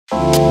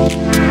Hey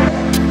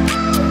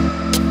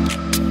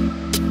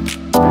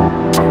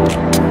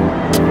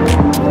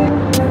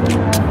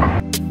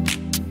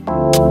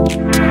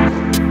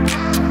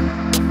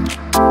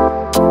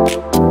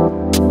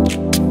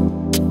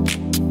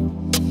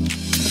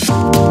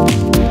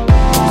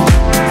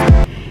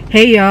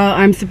y'all,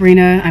 I'm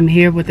Sabrina. I'm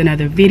here with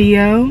another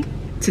video.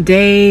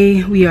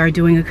 Today we are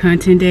doing a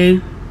content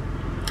day.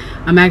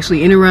 I'm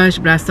actually in a rush,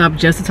 but I stopped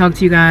just to talk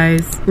to you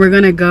guys. We're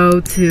gonna go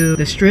to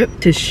the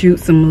strip to shoot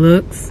some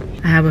looks.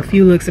 I have a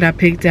few looks that I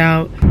picked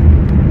out.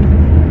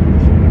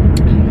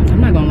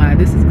 I'm not gonna lie,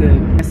 this is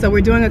good. So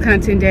we're doing a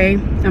content day.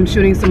 I'm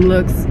shooting some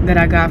looks that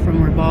I got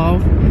from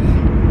Revolve.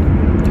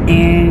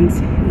 And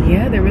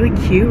yeah, they're really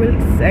cute, really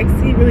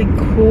sexy, really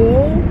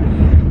cool.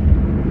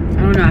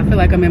 I don't know, I feel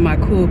like I'm in my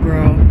cool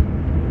girl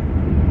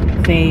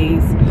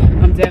phase.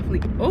 I'm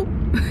definitely, oh,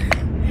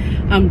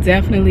 I'm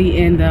definitely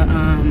in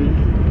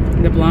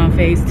the blonde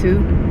phase too.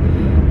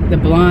 The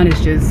blonde is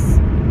just,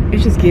 it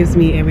just gives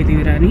me everything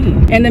that I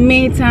need. In the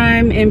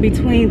meantime, in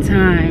between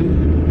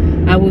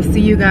time, I will see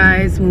you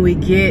guys when we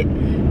get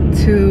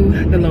to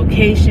the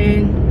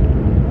location.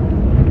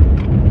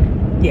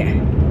 Yeah.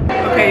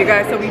 Okay, you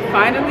guys, so we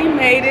finally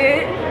made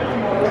it.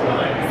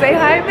 Say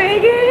hi,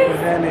 Vegas.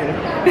 What's happening?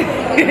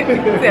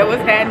 Say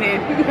what's happening.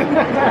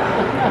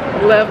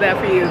 Love that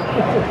for you.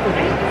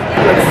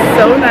 Looks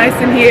so nice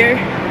in here.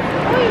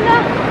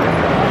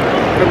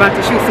 We're about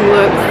to shoot some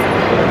looks.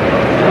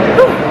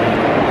 Whew.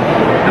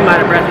 I'm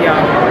out of breath,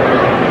 y'all.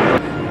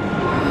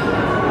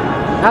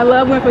 I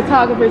love when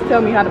photographers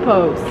tell me how to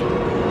pose.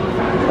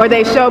 Or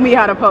they show me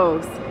how to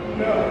pose.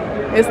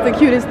 It's the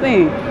cutest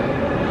thing.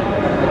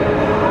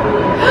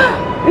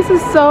 This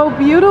is so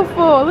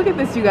beautiful. Look at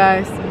this, you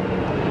guys.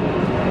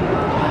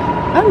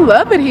 I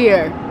love it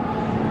here.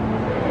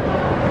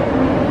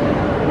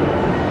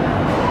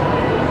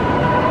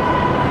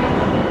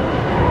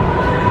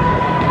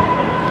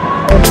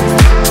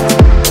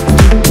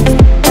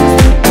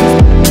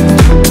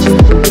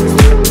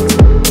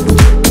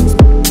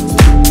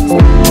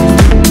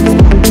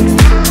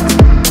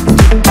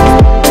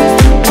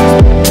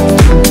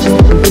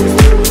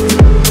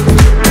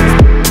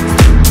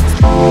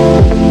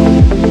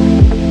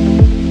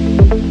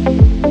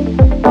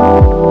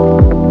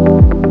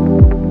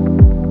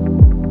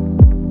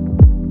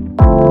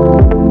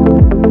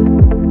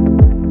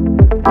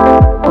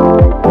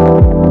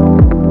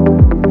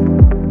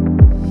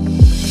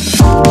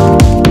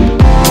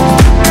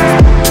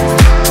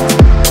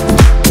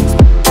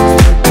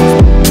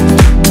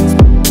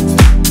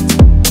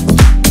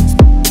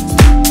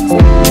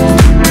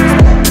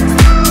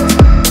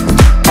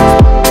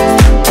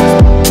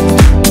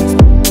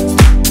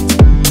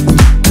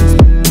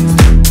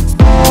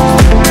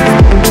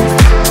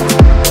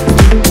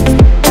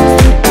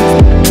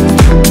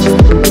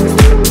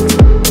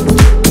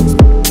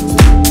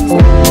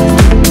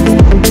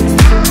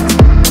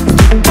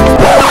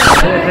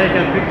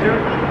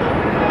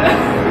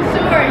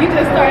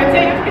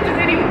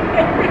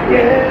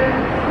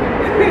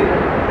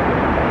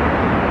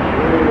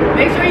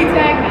 Make sure you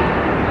tag me.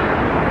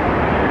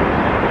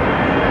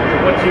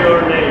 What's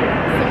your name?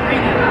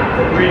 Sabrina.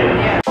 Sabrina.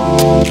 Yeah.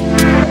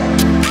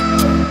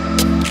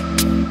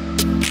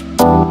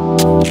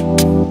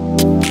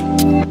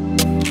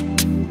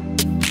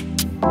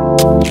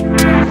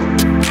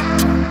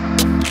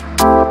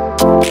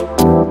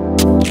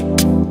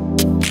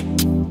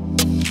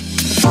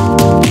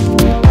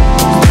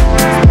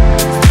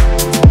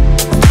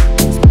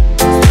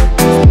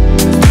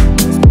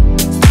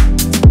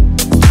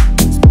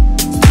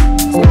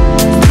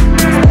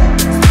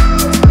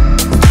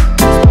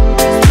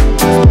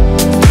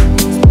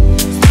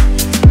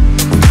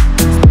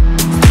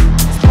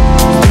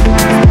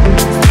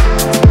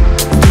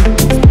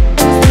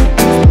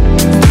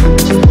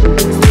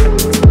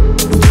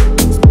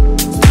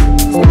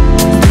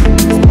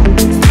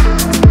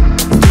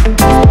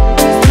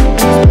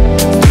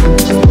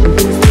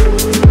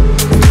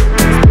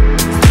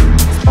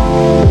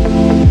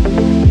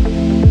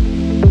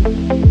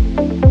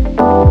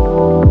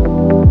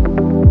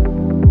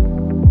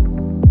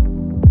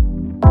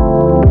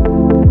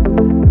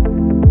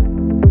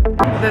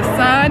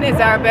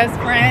 Our best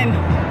friend.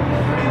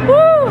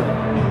 Woo!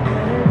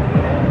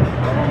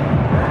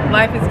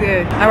 Life is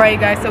good. All right, you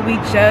guys, so we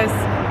just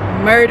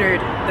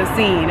murdered the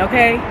scene,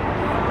 okay?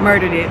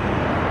 Murdered it,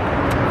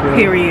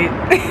 period.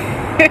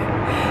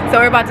 So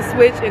we're about to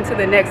switch into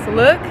the next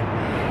look,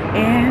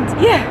 and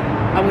yeah,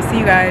 I will see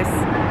you guys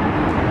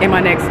in my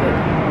next look.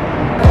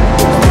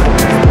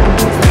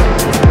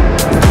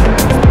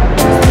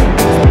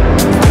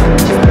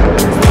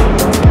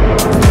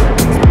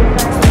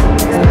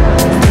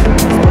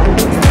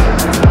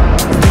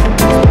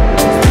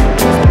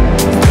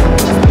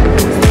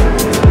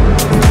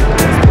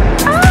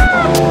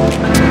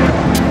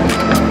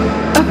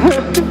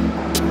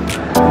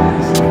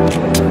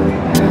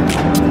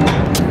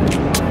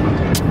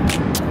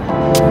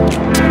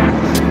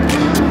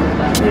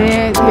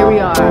 And here we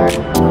are.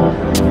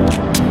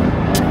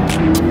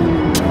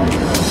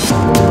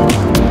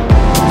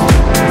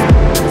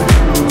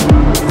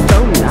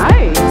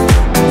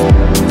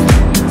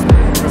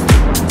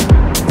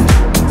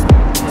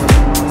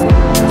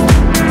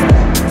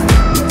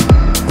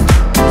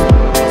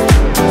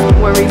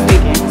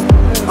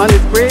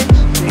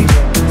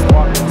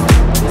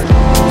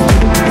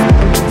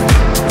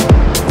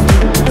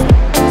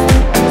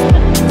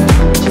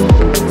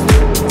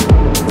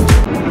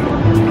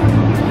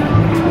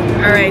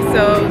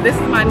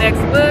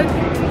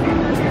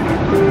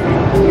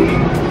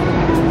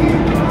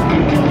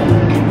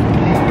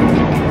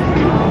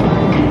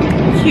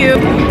 cute.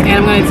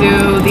 And I'm gonna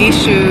do these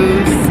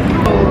shoes.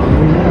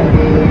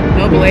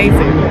 No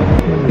blazer.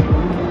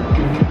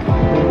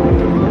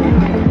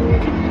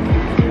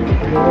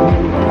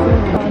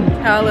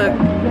 How I look?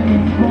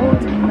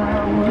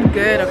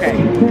 Good, okay.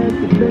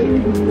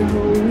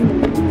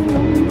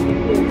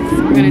 So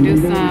we're gonna do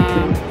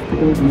some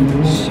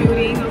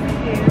shooting over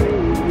here.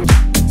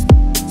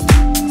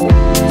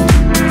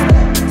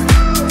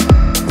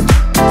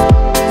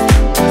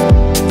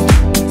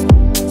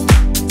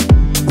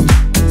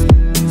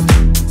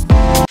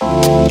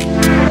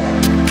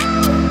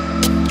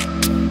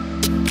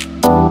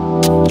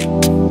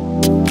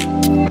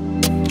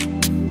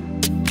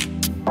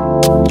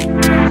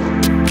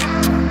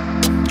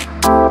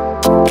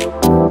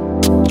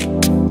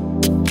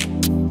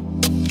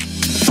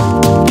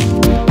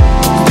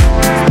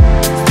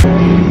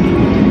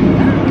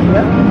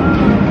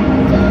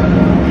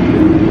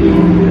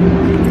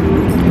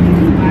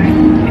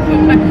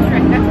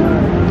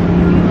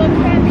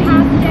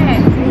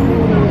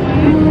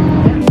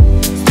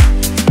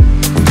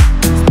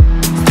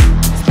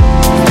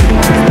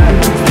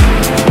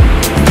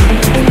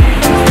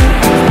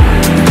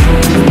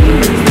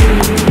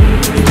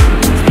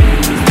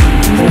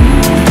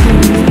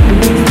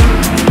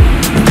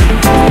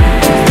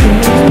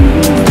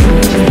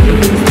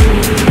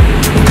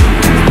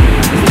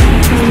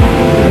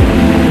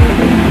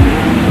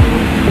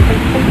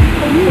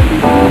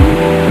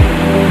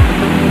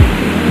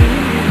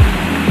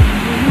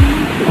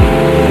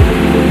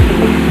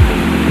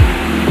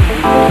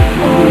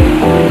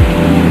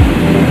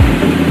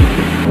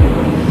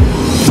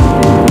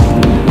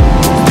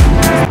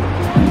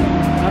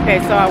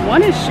 So I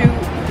want to shoot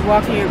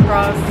walking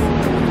across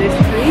this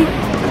street,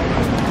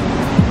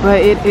 but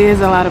it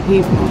is a lot of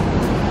people.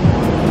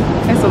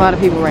 It's a lot of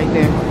people right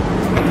there.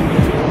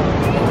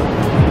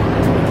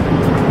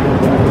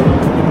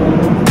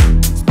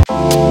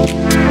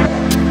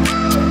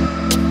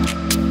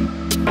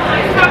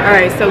 All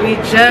right, so we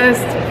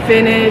just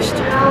finished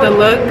the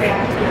look.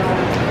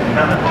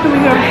 So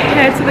we're gonna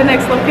head to the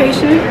next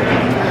location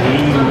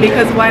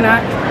because why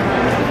not?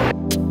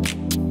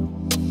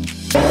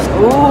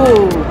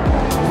 Ooh.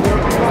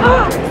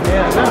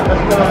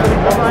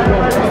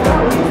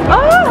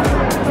 Oh,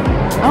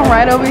 I'm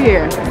right over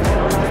here.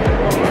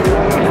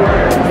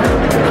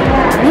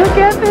 Look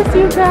at this,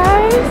 you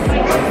guys.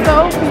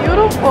 So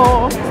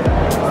beautiful.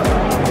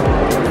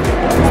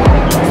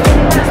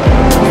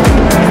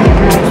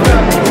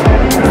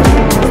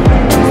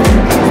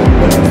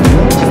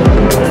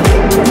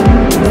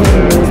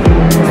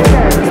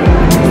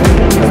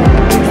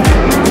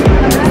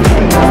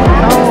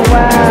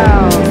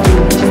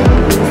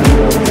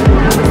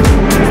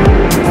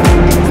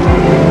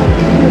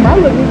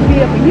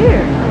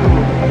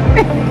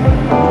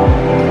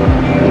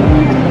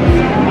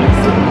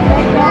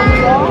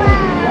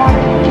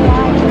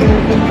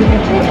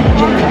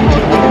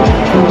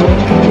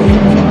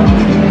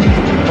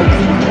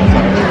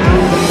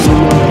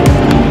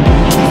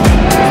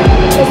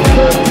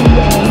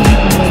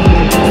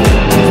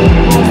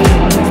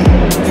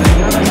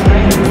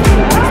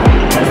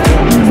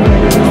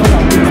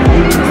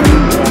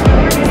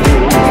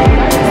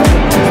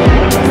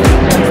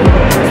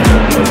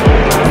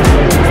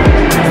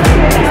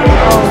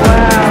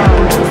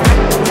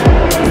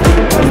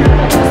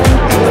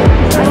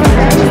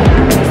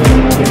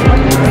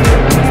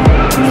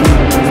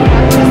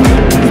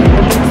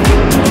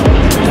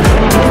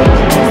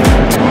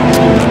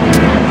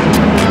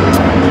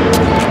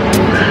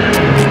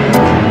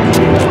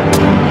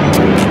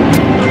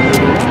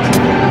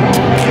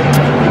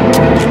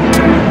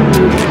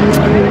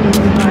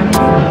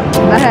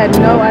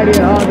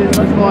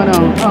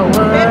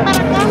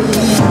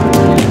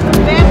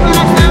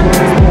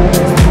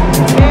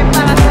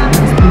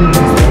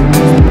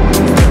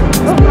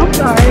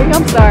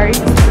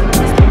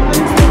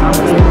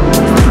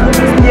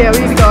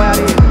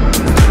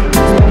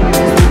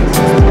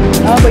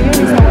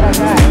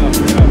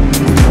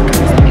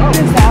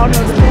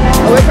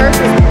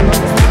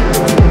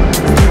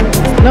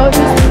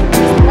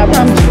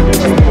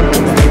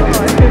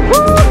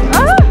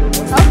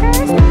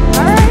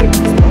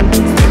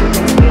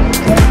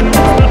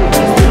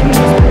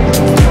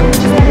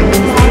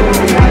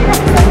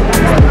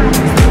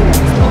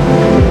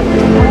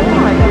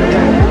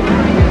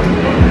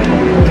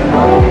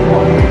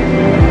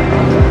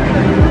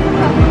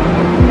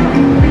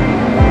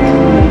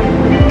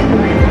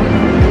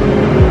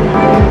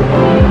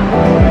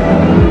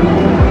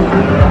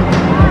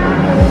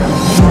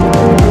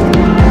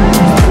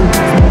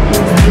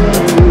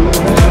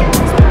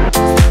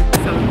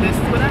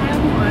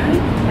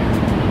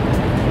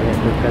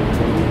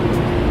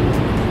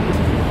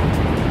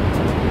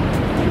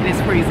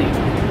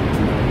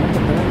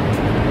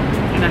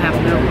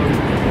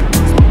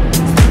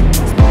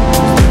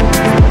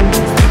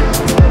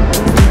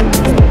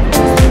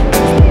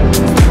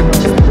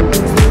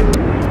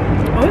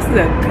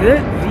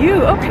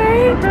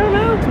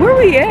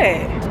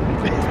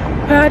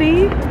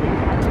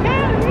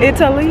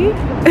 Italy.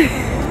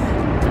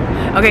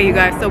 Okay, you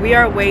guys, so we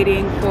are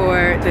waiting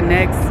for the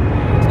next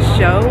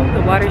show,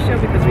 the water show,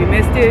 because we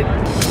missed it.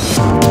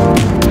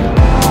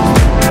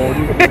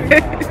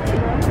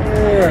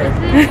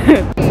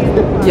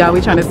 Y'all, we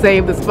trying to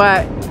save the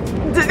spot.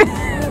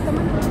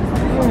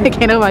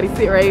 Can't nobody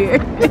sit right here.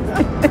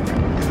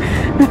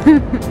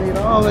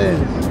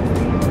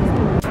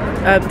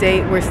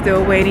 Update, we're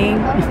still waiting.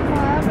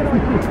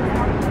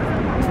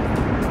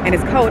 And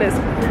it's cold as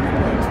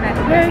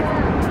okay.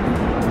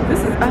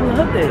 I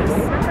love this.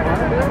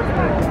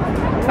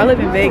 I live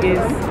in Vegas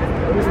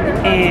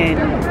and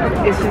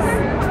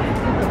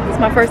it's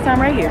my first time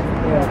right here.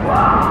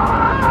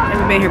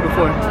 Never been here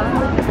before.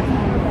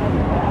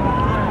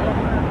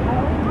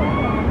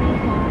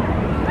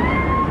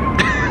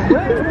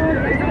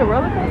 Is it a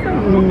roller coaster?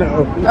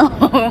 No.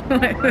 Oh.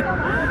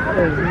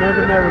 There's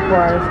nothing that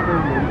requires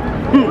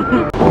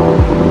screaming.